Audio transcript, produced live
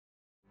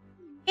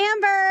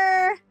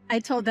I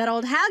told that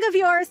old hag of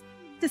yours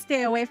to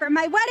stay away from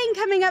my wedding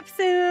coming up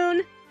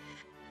soon.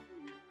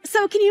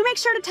 So can you make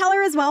sure to tell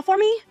her as well for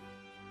me?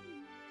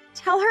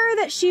 Tell her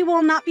that she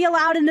will not be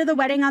allowed into the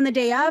wedding on the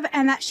day of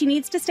and that she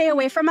needs to stay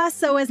away from us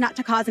so as not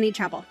to cause any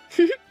trouble.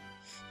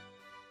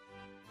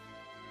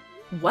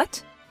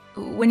 What?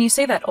 When you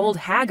say that old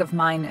hag of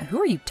mine, who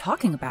are you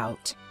talking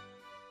about?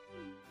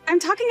 I'm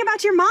talking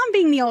about your mom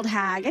being the old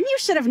hag, and you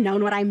should have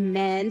known what I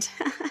meant.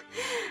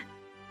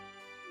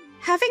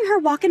 Having her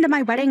walk into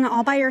my wedding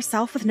all by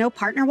herself with no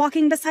partner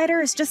walking beside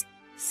her is just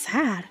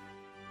sad.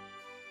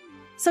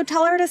 So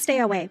tell her to stay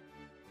away.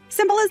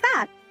 Simple as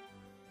that.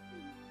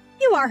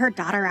 You are her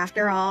daughter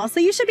after all,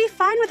 so you should be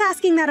fine with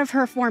asking that of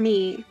her for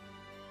me.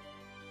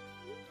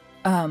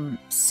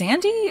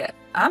 Sandy?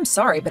 I'm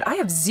sorry, but I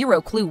have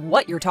zero clue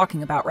what you're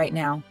talking about right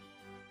now.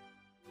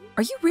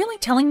 Are you really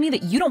telling me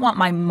that you don't want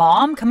my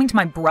mom coming to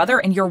my brother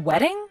and your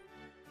wedding?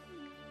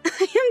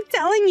 I am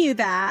telling you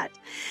that.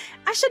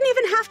 I shouldn't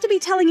even have to be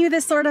telling you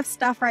this sort of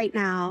stuff right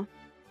now.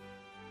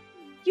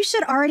 You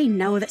should already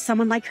know that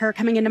someone like her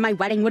coming into my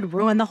wedding would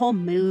ruin the whole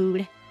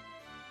mood.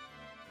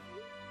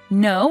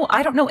 No,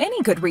 I don't know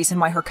any good reason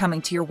why her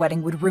coming to your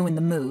wedding would ruin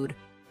the mood.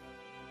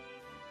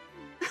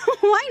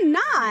 Why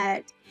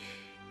not?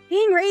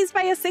 Being raised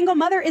by a single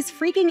mother is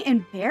freaking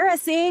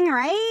embarrassing,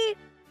 right?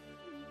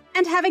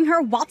 And having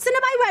her waltz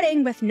into my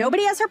wedding with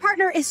nobody as her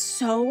partner is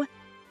so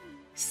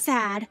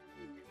sad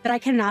that I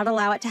cannot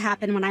allow it to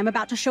happen when I'm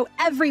about to show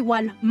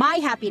everyone my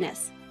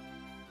happiness.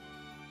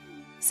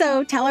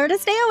 So tell her to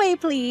stay away,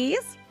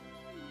 please.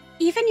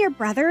 Even your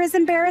brother is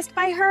embarrassed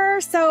by her,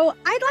 so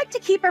I'd like to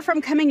keep her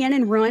from coming in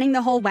and ruining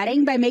the whole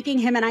wedding by making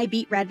him and I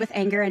beat red with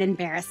anger and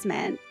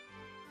embarrassment.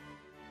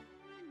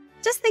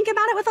 Just think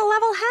about it with a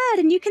level head,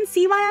 and you can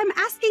see why I'm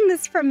asking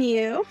this from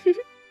you.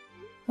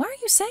 Why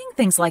are you saying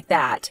things like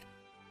that?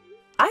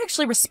 I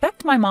actually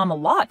respect my mom a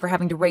lot for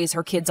having to raise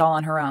her kids all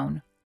on her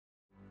own.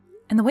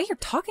 And the way you're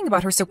talking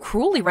about her so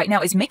cruelly right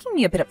now is making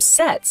me a bit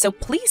upset, so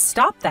please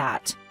stop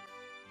that.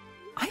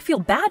 I feel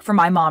bad for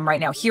my mom right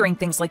now hearing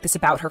things like this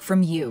about her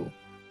from you.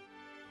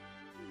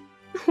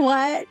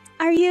 What?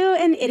 Are you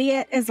an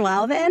idiot as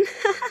well, then?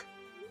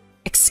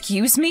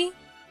 Excuse me?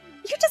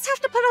 You just have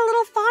to put a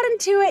little thought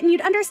into it and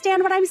you'd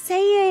understand what I'm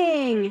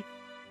saying.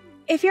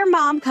 If your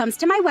mom comes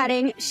to my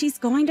wedding, she's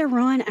going to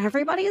ruin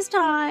everybody's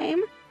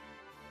time.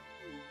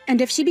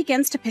 And if she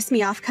begins to piss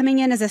me off coming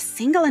in as a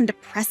single and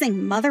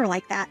depressing mother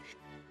like that,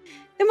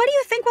 then what do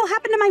you think will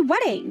happen to my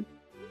wedding?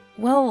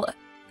 Well,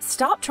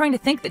 stop trying to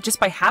think that just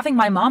by having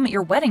my mom at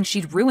your wedding,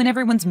 she'd ruin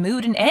everyone's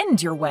mood and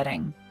end your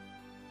wedding.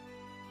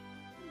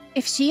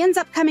 If she ends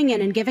up coming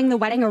in and giving the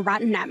wedding a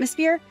rotten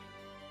atmosphere,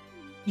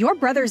 your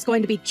brother is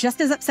going to be just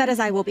as upset as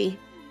I will be.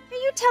 Are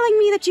you telling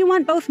me that you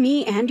want both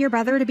me and your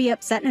brother to be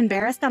upset and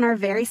embarrassed on our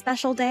very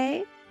special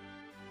day?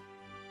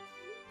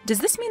 Does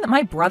this mean that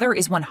my brother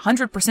is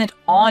 100%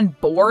 on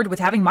board with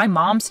having my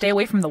mom stay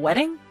away from the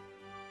wedding?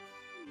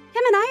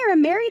 Him and I are a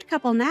married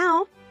couple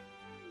now.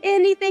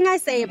 Anything I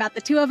say about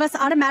the two of us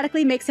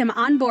automatically makes him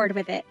on board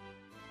with it.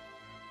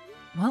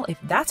 Well, if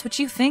that's what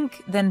you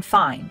think, then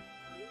fine.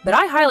 But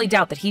I highly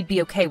doubt that he'd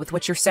be okay with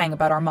what you're saying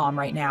about our mom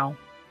right now.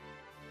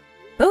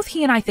 Both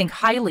he and I think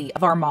highly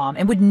of our mom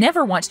and would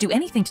never want to do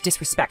anything to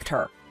disrespect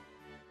her.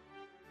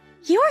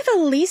 You're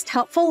the least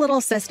helpful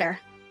little sister.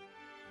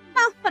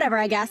 Well, whatever,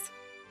 I guess.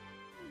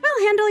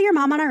 We'll handle your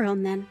mom on our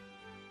own then.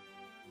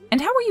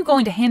 And how are you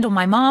going to handle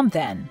my mom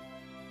then?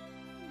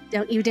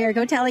 Don't you dare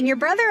go telling your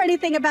brother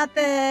anything about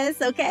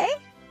this, okay?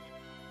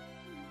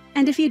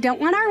 And if you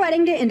don't want our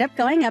wedding to end up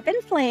going up in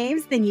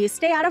flames, then you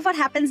stay out of what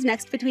happens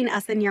next between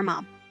us and your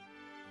mom.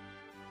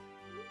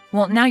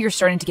 Well, now you're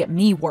starting to get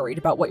me worried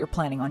about what you're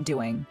planning on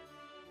doing.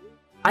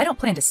 I don't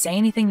plan to say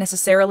anything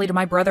necessarily to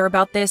my brother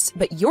about this,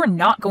 but you're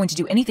not going to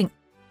do anything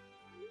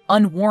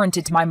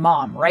unwarranted to my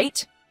mom,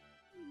 right?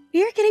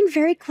 We are getting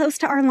very close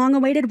to our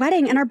long-awaited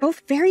wedding and are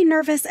both very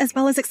nervous as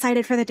well as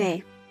excited for the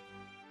day.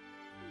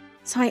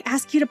 So I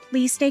ask you to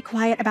please stay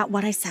quiet about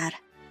what I said.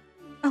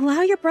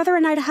 Allow your brother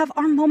and I to have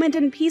our moment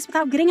in peace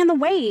without getting in the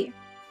way.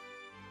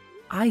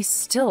 I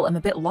still am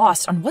a bit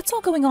lost on what's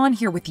all going on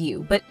here with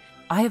you, but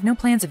I have no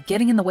plans of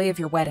getting in the way of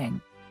your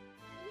wedding.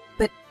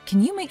 But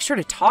can you make sure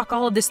to talk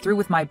all of this through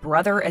with my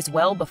brother as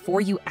well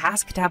before you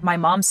ask to have my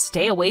mom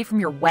stay away from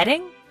your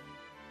wedding?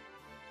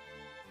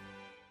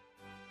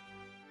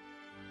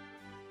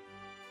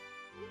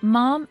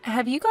 Mom,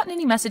 have you gotten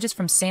any messages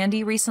from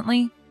Sandy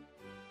recently?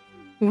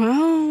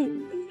 Well,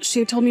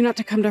 she told me not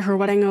to come to her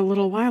wedding a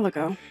little while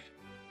ago.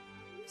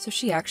 So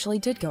she actually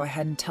did go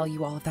ahead and tell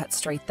you all of that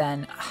straight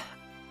then.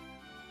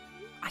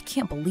 I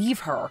can't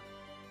believe her.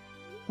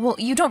 Well,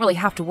 you don't really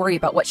have to worry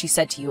about what she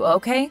said to you,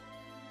 okay?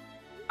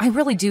 I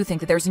really do think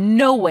that there's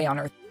no way on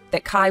earth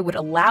that Kai would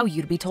allow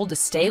you to be told to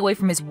stay away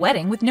from his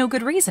wedding with no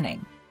good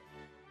reasoning.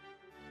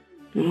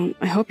 Well,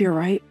 I hope you're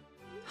right.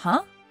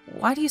 Huh?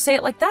 Why do you say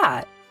it like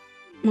that?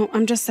 Well,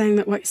 I'm just saying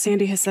that what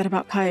Sandy has said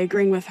about Kai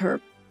agreeing with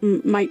her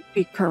might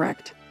be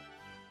correct.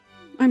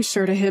 I'm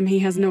sure to him he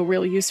has no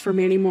real use for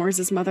me anymore as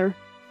his mother.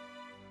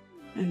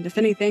 And if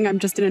anything, I'm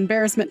just an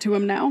embarrassment to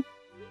him now.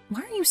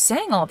 Why are you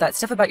saying all of that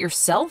stuff about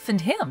yourself and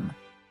him?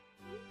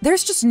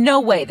 There's just no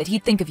way that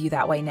he'd think of you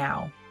that way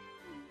now.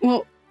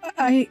 Well,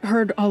 I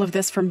heard all of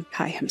this from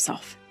Kai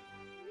himself.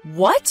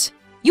 What?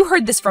 You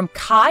heard this from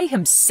Kai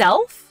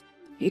himself?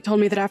 He told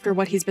me that after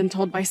what he's been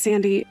told by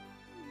Sandy,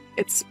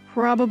 it's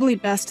probably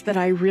best that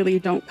I really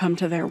don't come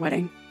to their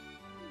wedding.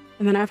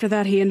 And then after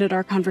that, he ended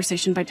our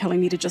conversation by telling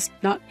me to just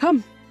not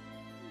come.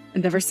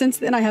 And ever since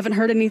then, I haven't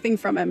heard anything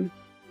from him.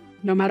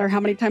 No matter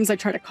how many times I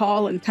try to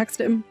call and text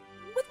him.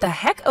 What the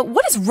heck?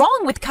 What is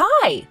wrong with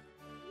Kai?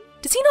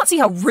 Does he not see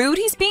how rude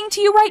he's being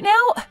to you right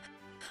now?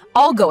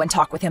 I'll go and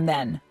talk with him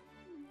then.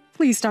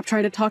 Please stop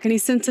trying to talk any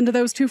sense into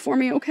those two for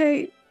me,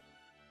 okay?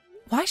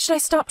 Why should I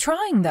stop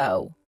trying,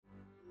 though?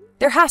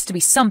 There has to be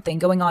something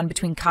going on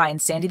between Kai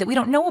and Sandy that we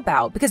don't know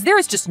about, because there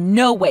is just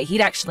no way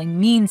he'd actually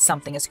mean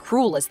something as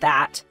cruel as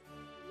that.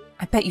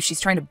 I bet you she's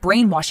trying to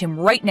brainwash him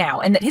right now,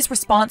 and that his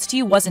response to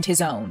you wasn't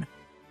his own.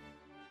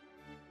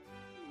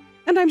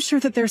 And I'm sure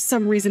that there's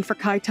some reason for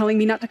Kai telling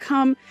me not to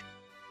come,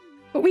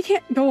 but we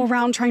can't go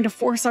around trying to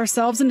force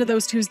ourselves into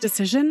those two's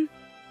decision.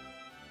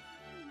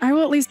 I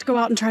will at least go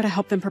out and try to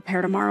help them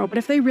prepare tomorrow, but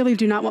if they really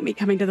do not want me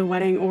coming to the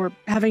wedding or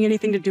having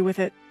anything to do with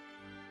it,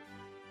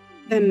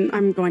 then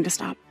I'm going to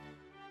stop.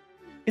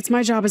 It's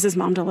my job as his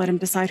mom to let him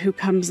decide who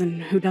comes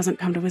and who doesn't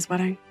come to his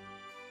wedding.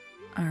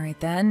 All right,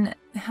 then.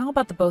 How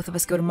about the both of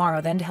us go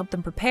tomorrow, then, to help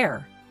them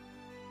prepare?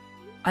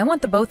 I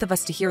want the both of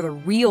us to hear the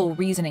real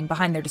reasoning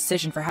behind their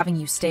decision for having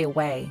you stay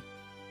away.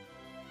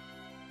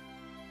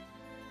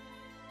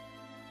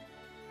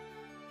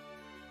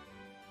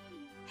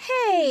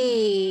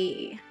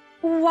 Hey,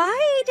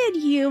 why did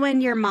you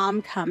and your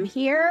mom come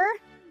here?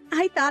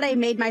 I thought I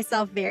made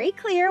myself very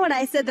clear when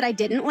I said that I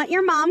didn't want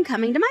your mom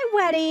coming to my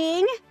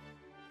wedding.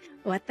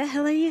 What the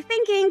hell are you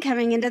thinking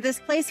coming into this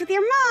place with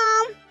your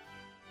mom?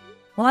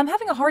 Well, I'm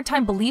having a hard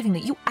time believing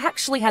that you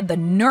actually had the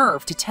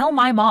nerve to tell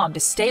my mom to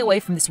stay away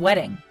from this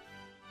wedding.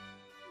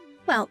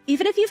 Well,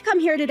 even if you've come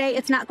here today,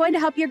 it's not going to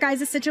help your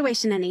guys'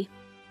 situation any.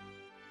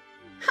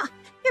 Huh,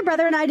 your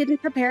brother and I didn't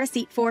prepare a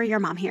seat for your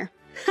mom here.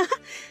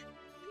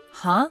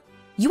 Huh?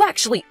 You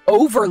actually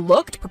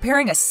overlooked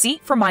preparing a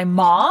seat for my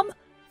mom?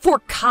 For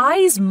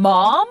Kai's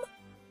mom?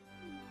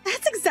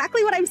 That's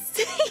exactly what I'm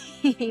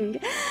saying.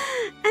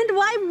 And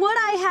why would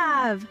I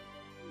have?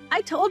 I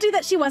told you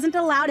that she wasn't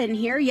allowed in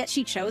here, yet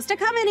she chose to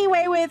come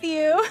anyway with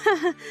you.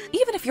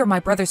 Even if you're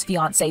my brother's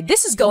fiancé,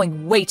 this is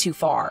going way too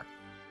far.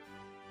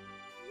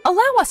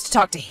 Allow us to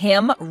talk to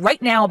him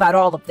right now about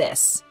all of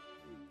this.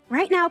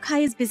 Right now, Kai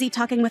is busy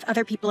talking with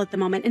other people at the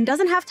moment and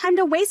doesn't have time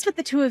to waste with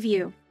the two of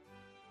you.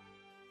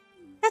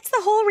 That's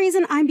the whole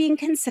reason I'm being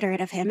considerate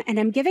of him and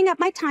am giving up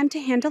my time to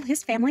handle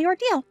his family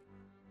ordeal.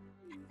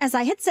 As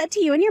I had said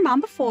to you and your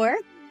mom before,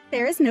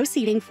 there is no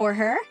seating for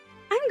her.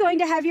 I'm going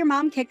to have your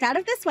mom kicked out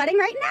of this wedding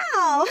right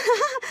now.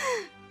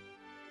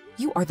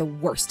 You are the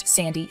worst,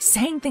 Sandy,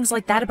 saying things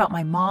like that about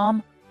my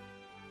mom.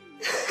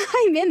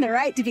 I'm in the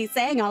right to be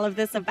saying all of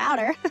this about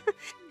her.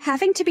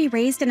 Having to be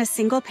raised in a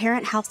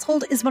single-parent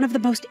household is one of the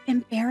most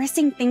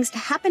embarrassing things to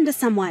happen to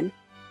someone.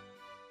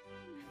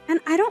 And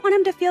I don't want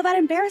him to feel that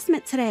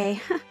embarrassment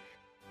today.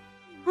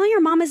 All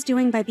your mom is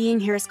doing by being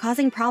here is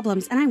causing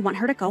problems, and I want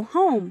her to go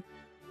home.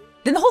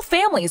 Then the whole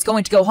family is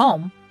going to go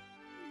home.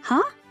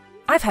 Huh?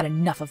 I've had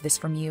enough of this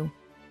from you.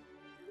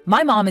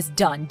 My mom is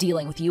done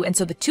dealing with you, and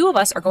so the two of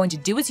us are going to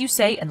do as you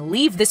say and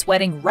leave this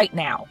wedding right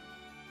now.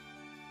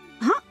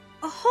 Huh?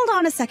 Hold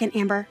on a second,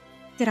 Amber.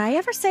 Did I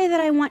ever say that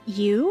I want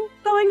you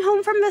going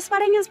home from this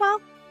wedding as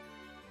well?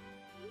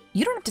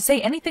 You don't have to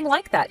say anything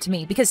like that to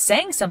me, because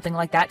saying something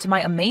like that to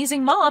my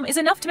amazing mom is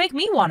enough to make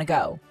me want to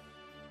go.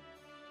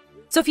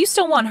 So if you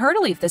still want her to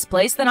leave this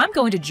place, then I'm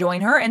going to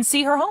join her and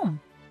see her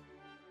home.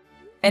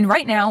 And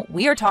right now,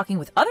 we are talking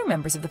with other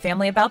members of the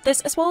family about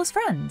this as well as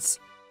friends.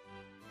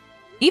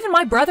 Even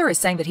my brother is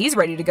saying that he's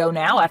ready to go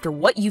now after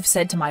what you've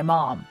said to my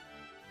mom.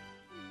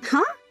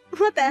 Huh?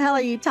 What the hell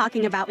are you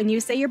talking about when you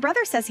say your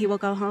brother says he will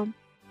go home?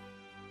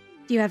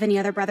 Do you have any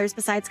other brothers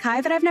besides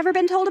Kai that I've never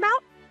been told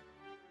about?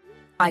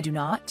 I do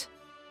not.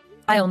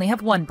 I only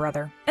have one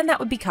brother, and that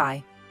would be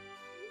Kai.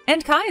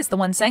 And Kai is the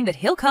one saying that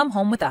he'll come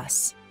home with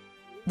us.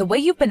 The way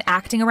you've been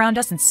acting around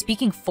us and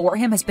speaking for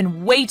him has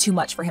been way too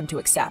much for him to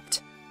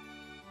accept.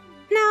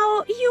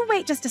 Now, you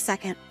wait just a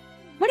second.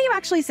 What are you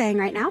actually saying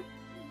right now?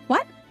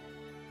 What?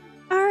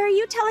 Are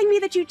you telling me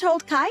that you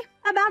told Kai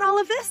about all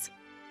of this?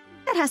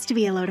 That has to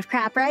be a load of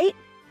crap, right?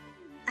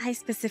 I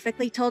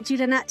specifically told you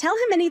to not tell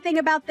him anything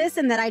about this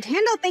and that I'd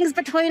handle things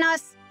between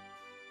us.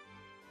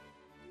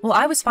 Well,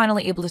 I was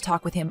finally able to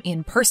talk with him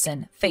in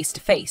person, face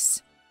to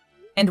face.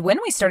 And when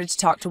we started to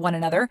talk to one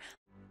another,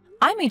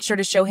 I made sure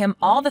to show him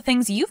all the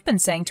things you've been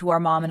saying to our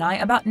mom and I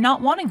about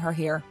not wanting her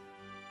here.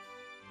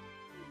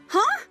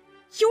 Huh?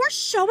 You're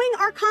showing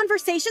our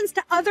conversations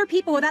to other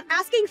people without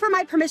asking for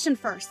my permission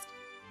first.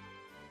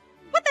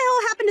 What the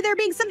hell happened to there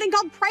being something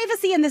called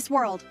privacy in this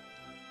world?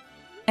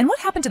 And what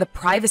happened to the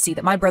privacy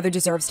that my brother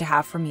deserves to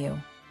have from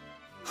you?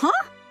 Huh?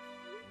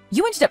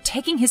 You ended up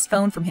taking his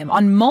phone from him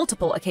on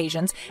multiple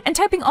occasions and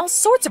typing all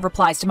sorts of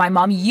replies to my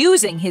mom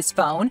using his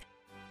phone.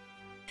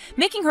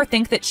 making her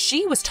think that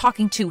she was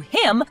talking to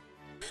him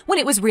when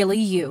it was really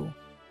you.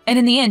 And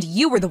in the end,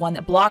 you were the one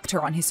that blocked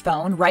her on his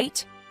phone,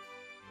 right?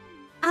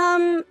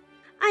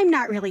 I'm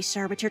not really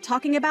sure what you're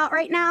talking about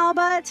right now,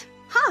 but,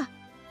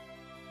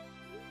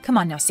 Come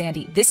on now,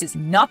 Sandy, this is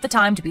not the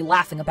time to be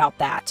laughing about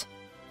that.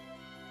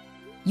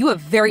 You have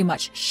very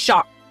much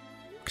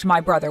shocked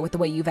my brother with the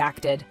way you've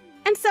acted.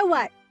 And so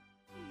what?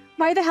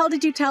 Why the hell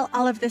did you tell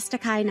all of this to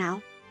Kai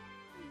now?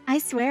 I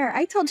swear,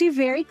 I told you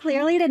very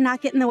clearly to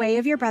not get in the way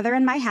of your brother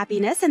and my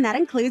happiness, and that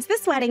includes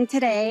this wedding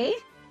today.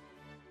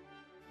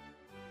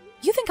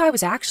 You think I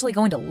was actually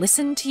going to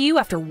listen to you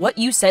after what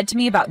you said to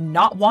me about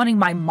not wanting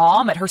my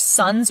mom at her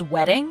son's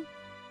wedding?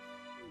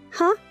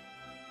 Huh?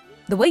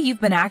 The way you've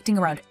been acting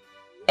around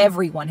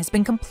everyone has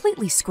been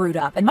completely screwed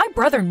up, and my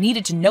brother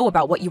needed to know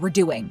about what you were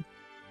doing.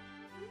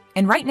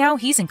 And right now,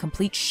 he's in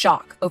complete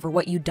shock over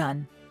what you'd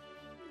done.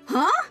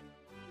 Huh?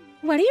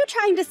 What are you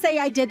trying to say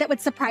I did that would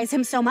surprise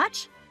him so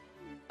much?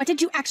 What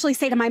did you actually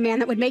say to my man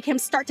that would make him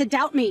start to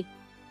doubt me?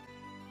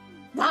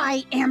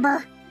 Why,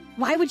 Amber?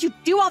 Why would you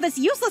do all this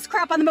useless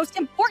crap on the most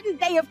important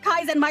day of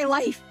Kai's in my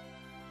life?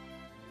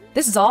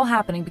 This is all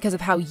happening because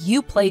of how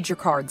you played your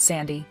cards,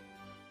 Sandy.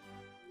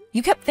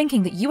 You kept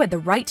thinking that you had the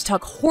right to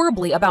talk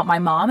horribly about my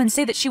mom and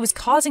say that she was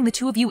causing the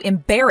two of you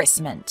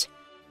embarrassment.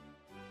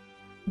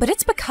 But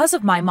it's because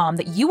of my mom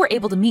that you were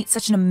able to meet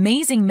such an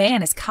amazing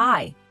man as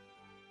Kai.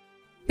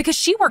 Because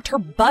she worked her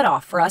butt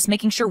off for us,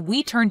 making sure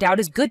we turned out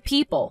as good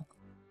people.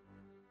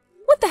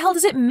 What the hell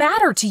does it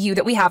matter to you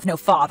that we have no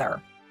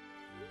father?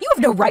 You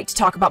have no right to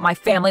talk about my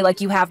family like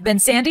you have been,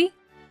 Sandy.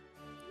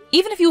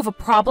 Even if you have a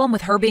problem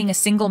with her being a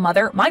single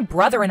mother, my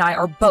brother and I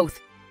are both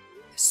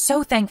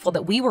so thankful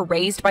that we were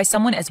raised by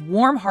someone as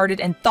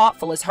warm-hearted and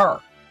thoughtful as her.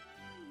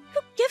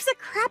 Who gives a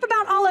crap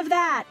about all of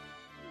that?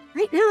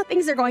 Right now,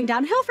 things are going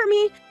downhill for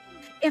me.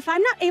 If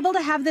I'm not able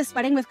to have this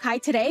wedding with Kai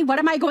today, what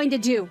am I going to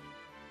do?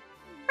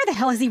 Where the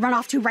hell has he run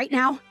off to right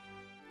now?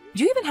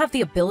 Do you even have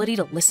the ability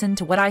to listen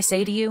to what I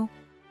say to you?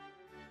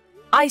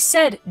 I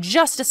said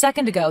just a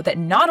second ago that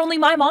not only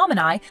my mom and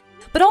I,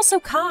 but also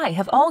Kai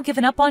have all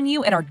given up on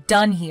you and are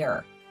done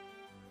here.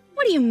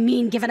 What do you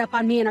mean given up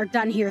on me and are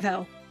done here,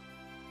 though?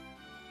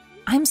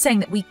 I'm saying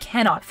that we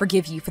cannot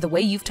forgive you for the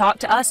way you've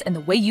talked to us and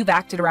the way you've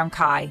acted around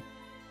Kai.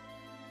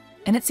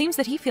 And it seems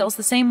that he feels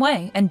the same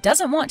way and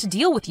doesn't want to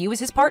deal with you as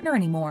his partner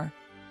anymore.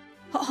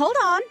 Hold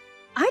on.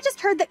 I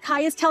just heard that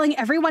Kai is telling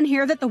everyone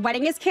here that the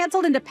wedding is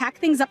canceled and to pack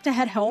things up to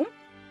head home.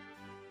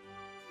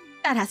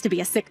 That has to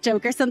be a sick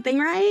joke or something,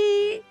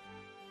 right?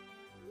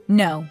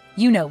 No,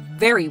 you know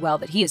very well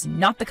that he is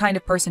not the kind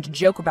of person to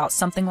joke about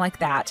something like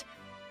that.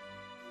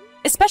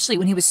 Especially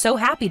when he was so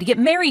happy to get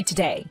married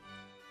today.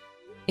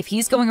 If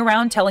he's going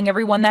around telling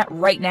everyone that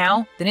right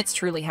now, then it's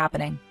truly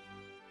happening.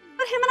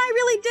 But him and I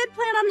really did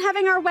plan on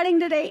having our wedding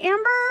today,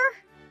 Amber.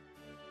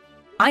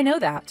 I know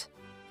that.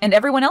 And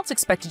everyone else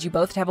expected you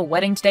both to have a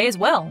wedding today as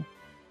well.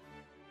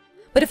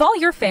 But if all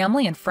your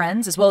family and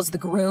friends, as well as the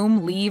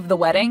groom, leave the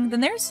wedding,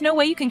 then there's no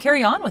way you can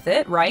carry on with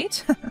it,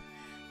 right?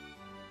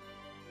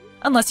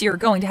 Unless you're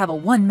going to have a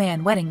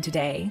one-man wedding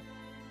today.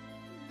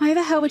 Why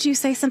the hell would you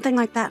say something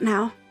like that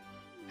now?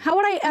 How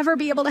would I ever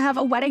be able to have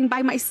a wedding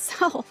by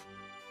myself?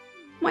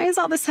 Why is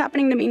all this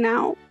happening to me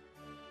now?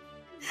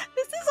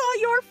 This is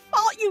all your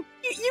fault, you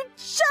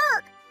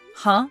jerk!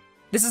 Huh?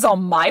 This is all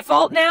my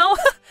fault now?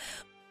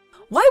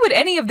 Why would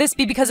any of this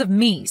be because of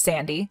me,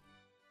 Sandy?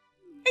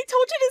 I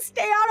told you to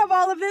stay out of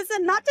all of this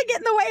and not to get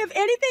in the way of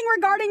anything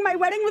regarding my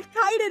wedding with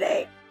Kai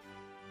today.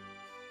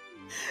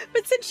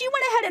 But since you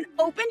went ahead and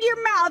opened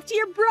your mouth to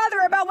your brother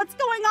about what's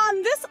going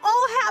on, this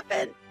all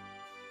happened.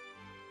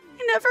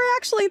 I never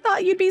actually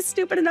thought you'd be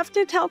stupid enough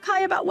to tell Kai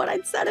about what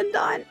I'd said and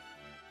done.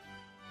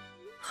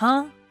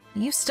 Huh?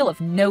 You still have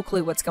no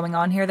clue what's going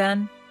on here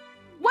then?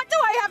 What do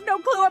I have no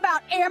clue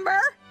about, Amber?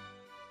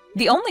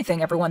 The only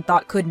thing everyone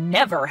thought could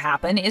never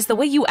happen is the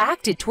way you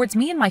acted towards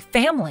me and my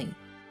family.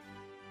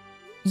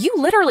 You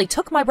literally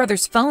took my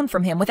brother's phone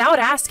from him without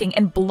asking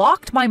and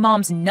blocked my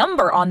mom's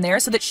number on there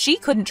so that she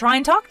couldn't try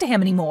and talk to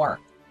him anymore.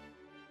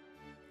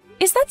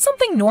 Is that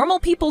something normal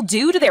people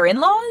do to their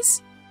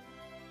in-laws?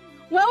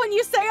 Well, when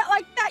you say it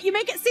like that, you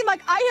make it seem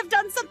like I have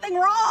done something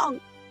wrong.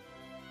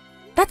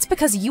 That's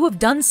because you have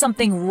done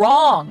something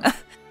wrong.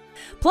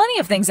 Plenty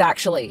of things,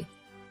 actually.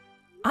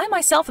 I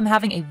myself am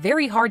having a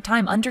very hard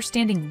time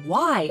understanding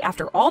why,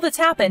 after all that's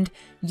happened,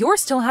 you're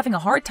still having a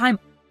hard time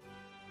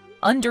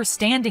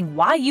understanding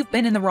why you've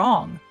been in the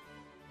wrong.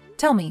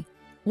 Tell me,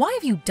 why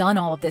have you done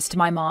all of this to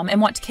my mom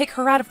and want to kick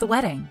her out of the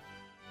wedding?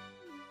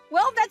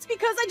 Well, that's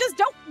because I just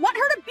don't want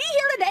her to be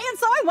here today, and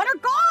so I want her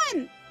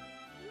gone!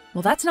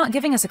 Well, that's not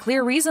giving us a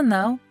clear reason,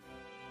 though.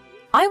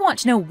 I want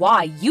to know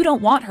why you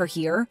don't want her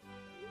here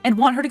and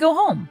want her to go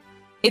home.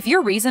 If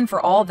your reason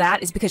for all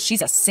that is because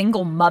she's a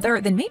single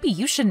mother, then maybe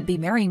you shouldn't be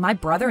marrying my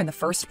brother in the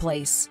first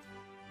place.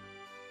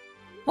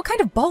 What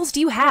kind of balls do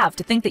you have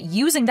to think that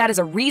using that as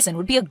a reason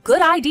would be a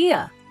good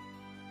idea?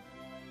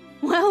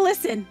 Well,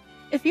 listen,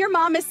 if your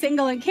mom is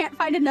single and can't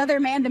find another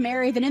man to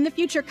marry, then in the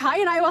future, Kai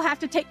and I will have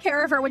to take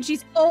care of her when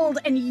she's old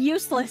and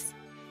useless.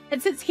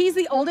 And since he's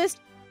the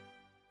oldest,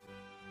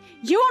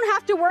 You won't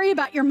have to worry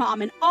about your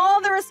mom, and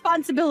all the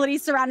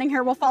responsibilities surrounding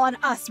her will fall on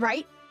us,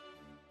 right?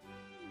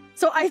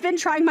 So I've been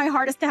trying my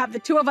hardest to have the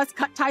two of us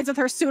cut ties with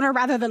her sooner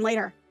rather than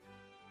later.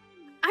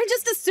 I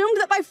just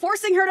assumed that by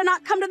forcing her to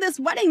not come to this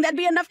wedding, that'd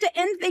be enough to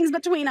end things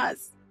between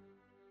us.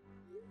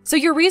 So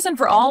your reason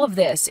for all of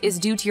this is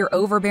due to your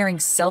overbearing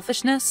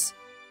selfishness?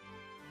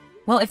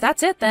 Well, if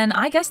that's it, then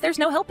I guess there's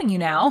no helping you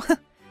now.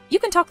 You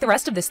can talk the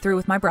rest of this through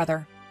with my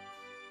brother.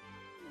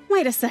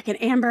 Wait a second,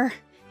 Amber.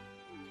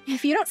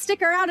 If you don't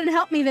stick around and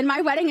help me, then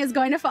my wedding is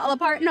going to fall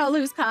apart and I'll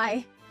lose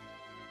Kai.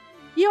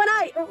 You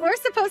and we're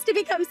supposed to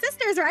become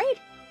sisters, right?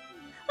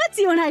 Let's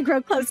you and I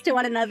grow close to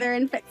one another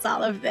and fix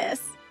all of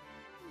this.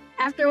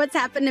 After what's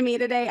happened to me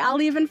today,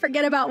 I'll even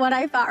forget about what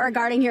I thought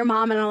regarding your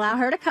mom and allow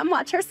her to come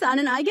watch her son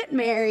and I get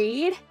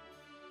married.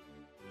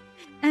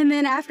 And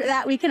then after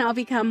that, we can all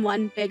become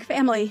one big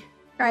family,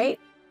 right?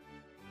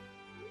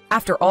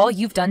 After all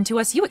you've done to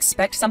us, you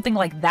expect something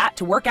like that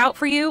to work out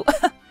for you?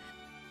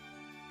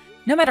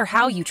 No matter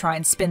how you try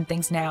and spin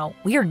things now,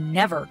 we are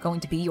never going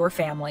to be your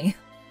family.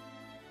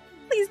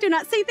 Please do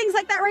not say things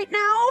like that right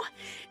now.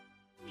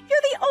 You're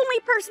the only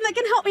person that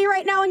can help me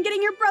right now in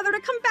getting your brother to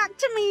come back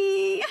to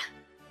me.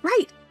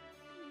 Right.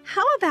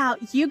 How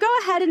about you go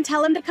ahead and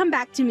tell him to come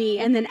back to me,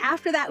 and then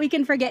after that we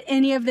can forget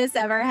any of this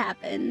ever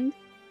happened.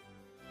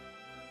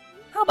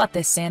 How about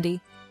this,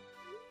 Sandy?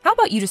 How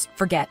about you just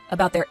forget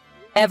about there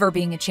ever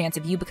being a chance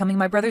of you becoming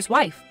my brother's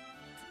wife?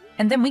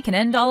 And then we can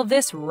end all of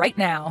this right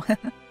now.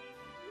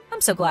 I'm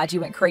so glad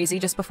you went crazy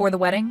just before the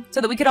wedding, so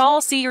that we could all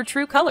see your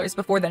true colors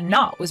before the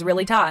knot was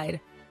really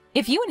tied.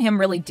 If you and him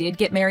really did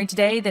get married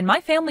today, then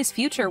my family's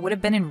future would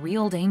have been in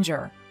real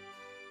danger.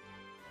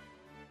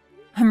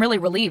 I'm really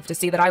relieved to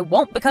see that I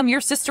won't become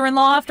your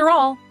sister-in-law after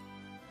all.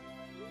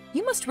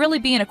 You must really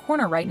be in a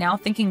corner right now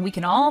thinking we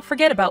can all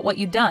forget about what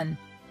you've done.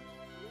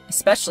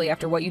 Especially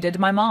after what you did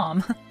to my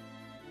mom.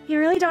 You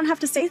really don't have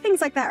to say things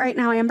like that right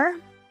now, Amber.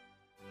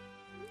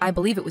 I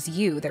believe it was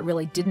you that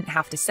really didn't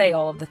have to say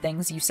all of the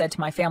things you said to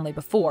my family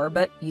before,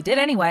 but you did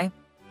anyway.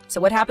 So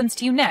what happens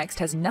to you next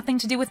has nothing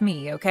to do with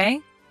me, okay?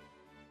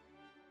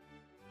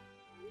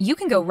 You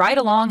can go right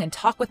along and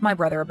talk with my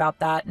brother about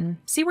that and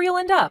see where you'll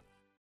end up.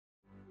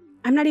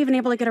 I'm not even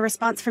able to get a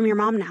response from your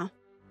mom now.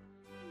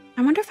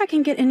 I wonder if I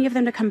can get any of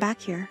them to come back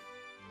here.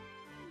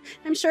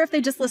 I'm sure if they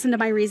just listened to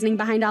my reasoning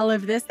behind all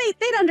of this,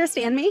 they'd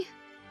understand me.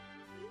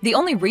 The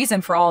only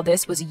reason for all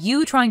this was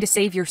you trying to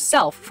save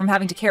yourself from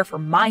having to care for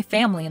my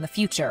family in the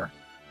future.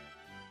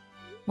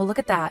 Well, look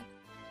at that.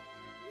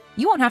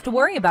 You won't have to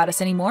worry about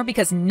us anymore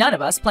because none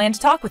of us plan to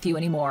talk with you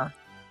anymore.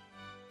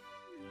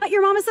 But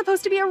your mom is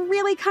supposed to be a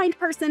really kind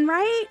person,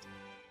 right?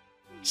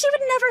 She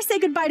would never say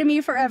goodbye to me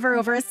forever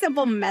over a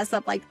simple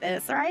mess-up like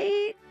this,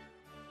 right?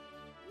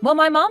 Well,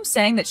 my mom's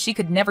saying that she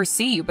could never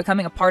see you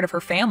becoming a part of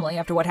her family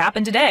after what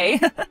happened today.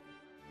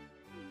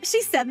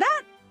 She said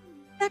that?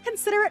 That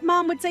considerate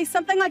mom would say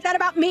something like that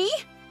about me?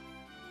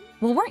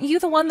 Well, weren't you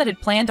the one that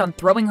had planned on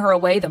throwing her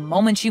away the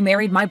moment you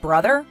married my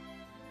brother?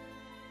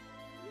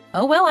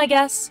 Oh well, I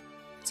guess.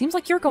 Seems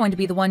like you're going to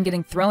be the one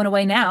getting thrown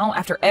away now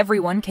after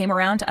everyone came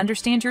around to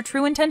understand your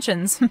true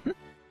intentions.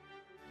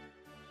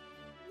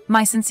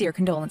 My sincere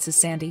condolences,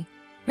 Sandy.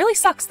 Really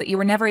sucks that you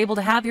were never able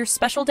to have your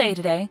special day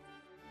today.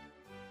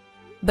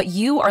 But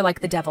you are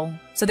like the devil,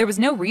 so there was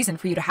no reason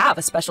for you to have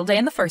a special day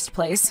in the first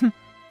place.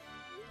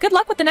 Good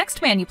luck with the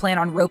next man you plan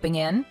on roping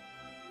in.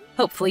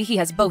 Hopefully he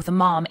has both a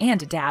mom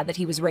and a dad that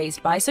he was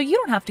raised by, so you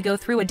don't have to go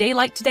through a day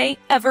like today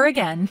ever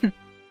again.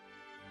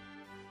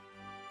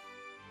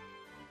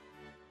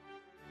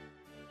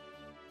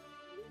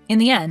 In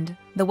the end,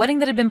 the wedding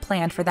that had been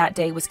planned for that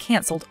day was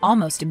canceled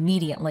almost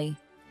immediately.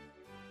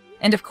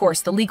 And of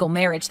course, the legal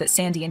marriage that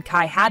Sandy and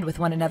Kai had with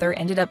one another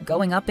ended up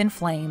going up in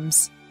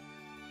flames.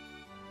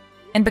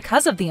 And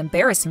because of the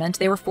embarrassment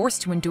they were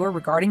forced to endure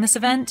regarding this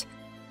event,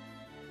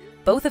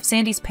 both of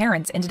Sandy's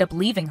parents ended up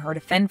leaving her to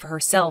fend for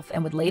herself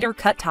and would later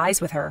cut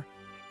ties with her.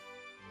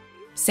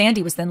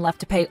 Sandy was then left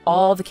to pay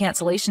all the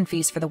cancellation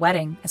fees for the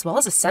wedding, as well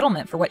as a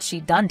settlement for what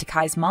she'd done to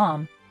Kai's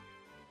mom.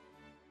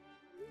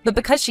 But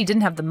because she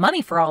didn't have the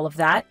money for all of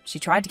that, she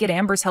tried to get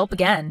Amber's help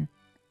again.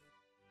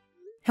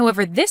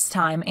 However, this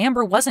time,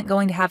 Amber wasn't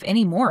going to have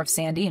any more of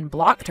Sandy and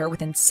blocked her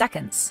within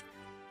seconds,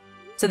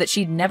 so that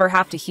she'd never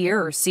have to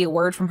hear or see a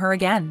word from her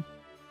again.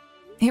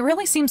 It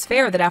really seems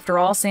fair that after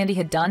all Sandy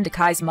had done to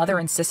Kai's mother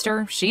and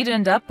sister, she'd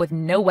end up with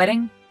no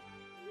wedding,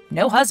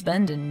 no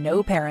husband, and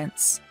no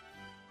parents.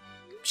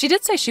 She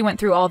did say she went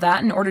through all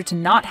that in order to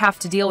not have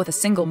to deal with a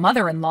single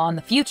mother-in-law in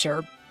the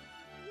future,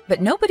 but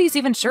nobody's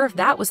even sure if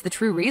that was the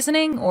true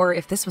reasoning or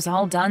if this was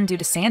all done due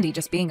to Sandy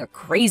just being a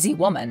crazy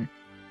woman.